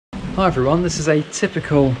Hi everyone, this is a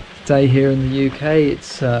typical day here in the UK.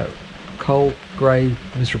 It's cold, grey,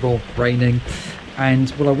 miserable, raining, and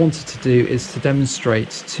what I wanted to do is to demonstrate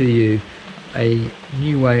to you a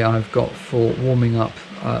new way I've got for warming up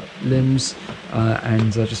limbs,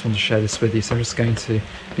 and I just want to share this with you. So I'm just going to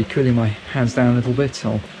be cooling my hands down a little bit.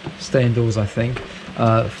 I'll stay indoors I think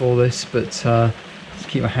for this, but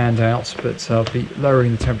keep my hand out, but I'll be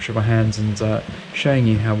lowering the temperature of my hands and showing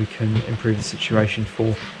you how we can improve the situation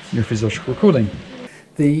for neurophysiological recording.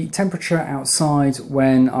 The temperature outside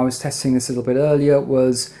when I was testing this a little bit earlier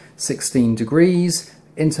was 16 degrees.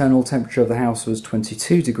 Internal temperature of the house was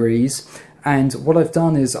 22 degrees. And what I've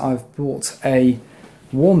done is I've bought a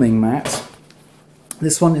warming mat.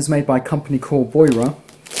 This one is made by a company called Boira,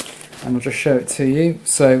 and I'll just show it to you.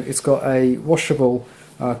 So it's got a washable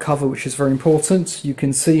cover, which is very important. You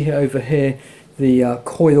can see over here the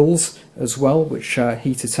coils as well, which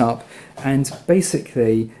heat it up, and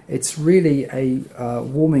basically it's really a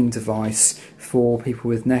warming device for people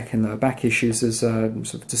with neck and lower back issues, as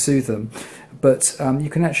sort of to soothe them. But you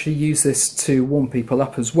can actually use this to warm people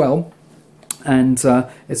up as well, and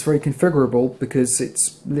it's very configurable because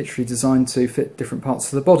it's literally designed to fit different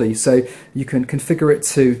parts of the body. So you can configure it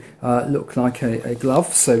to look like a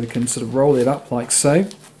glove, so we can sort of roll it up like so,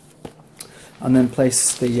 and then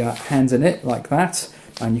place the hand in it like that,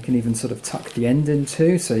 and you can even sort of tuck the end in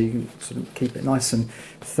too, so you can sort of keep it nice and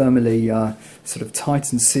thermally sort of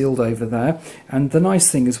tight and sealed over there. And the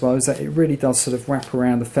nice thing as well is that it really does sort of wrap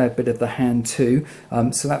around a fair bit of the hand too,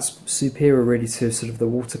 so that's superior really to sort of the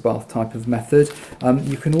water bath type of method.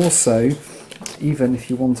 You can also, even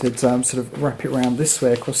if you wanted, sort of wrap it around this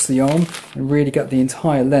way across the arm and really get the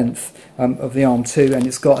entire length of the arm too. And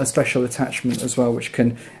it's got a special attachment as well, which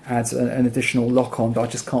can add an additional lock on, but I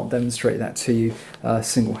just can't demonstrate that to you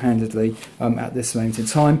single-handedly at this moment in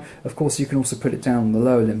time. Of course, you can also put it down on the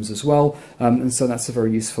lower limbs as well, and so that's a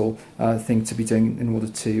very useful thing to be doing in order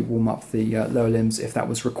to warm up the lower limbs if that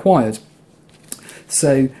was required.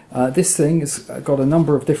 So this thing has got a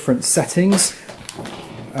number of different settings.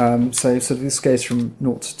 So this goes from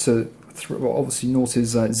 0 to 3, well obviously 0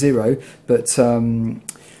 is 0, but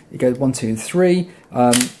you go 1, 2 and 3.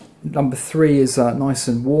 Number 3 is nice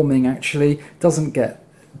and warming actually, doesn't get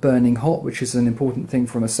burning hot, which is an important thing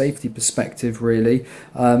from a safety perspective really,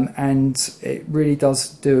 and it really does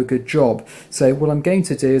do a good job. So what I'm going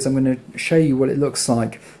to do is I'm going to show you what it looks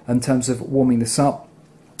like in terms of warming this up.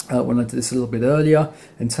 When I did this a little bit earlier,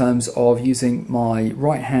 in terms of using my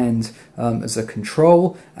right hand as a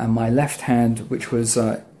control and my left hand, which was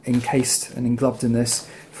encased and engloved in this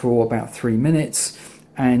for about 3 minutes,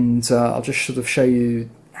 and I'll just sort of show you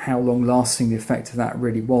how long lasting the effect of that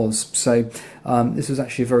really was. So this was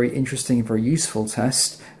actually a very interesting and very useful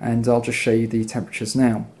test, and I'll just show you the temperatures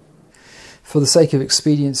now. For the sake of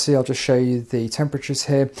expediency, I'll just show you the temperatures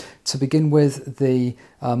here. To begin with, the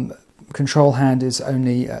control hand is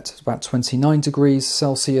only at about 29 degrees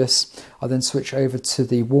Celsius. I then switch over to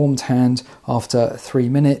the warmed hand after 3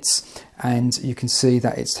 minutes, and you can see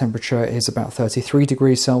that its temperature is about 33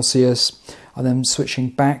 degrees Celsius. I'm then switching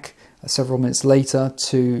back several minutes later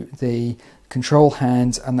to the control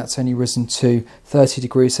hand, and that's only risen to 30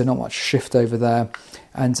 degrees, so not much shift over there.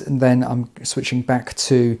 And then I'm switching back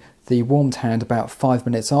to the warmed hand about 5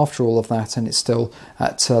 minutes after all of that, and it's still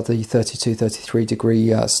at the 32-33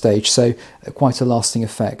 degree stage, so quite a lasting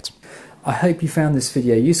effect. I hope you found this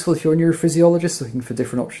video useful. If you're a neurophysiologist looking for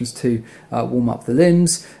different options to warm up the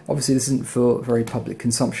limbs, obviously this isn't for very public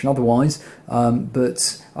consumption otherwise,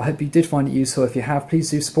 but I hope you did find it useful. If you have,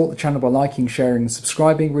 please do support the channel by liking, sharing and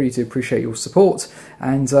subscribing. Really do appreciate your support,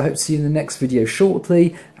 and I hope to see you in the next video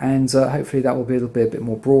shortly, and hopefully that will be a bit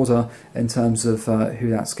more broader in terms of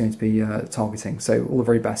who that's going to be targeting. So all the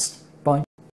very best.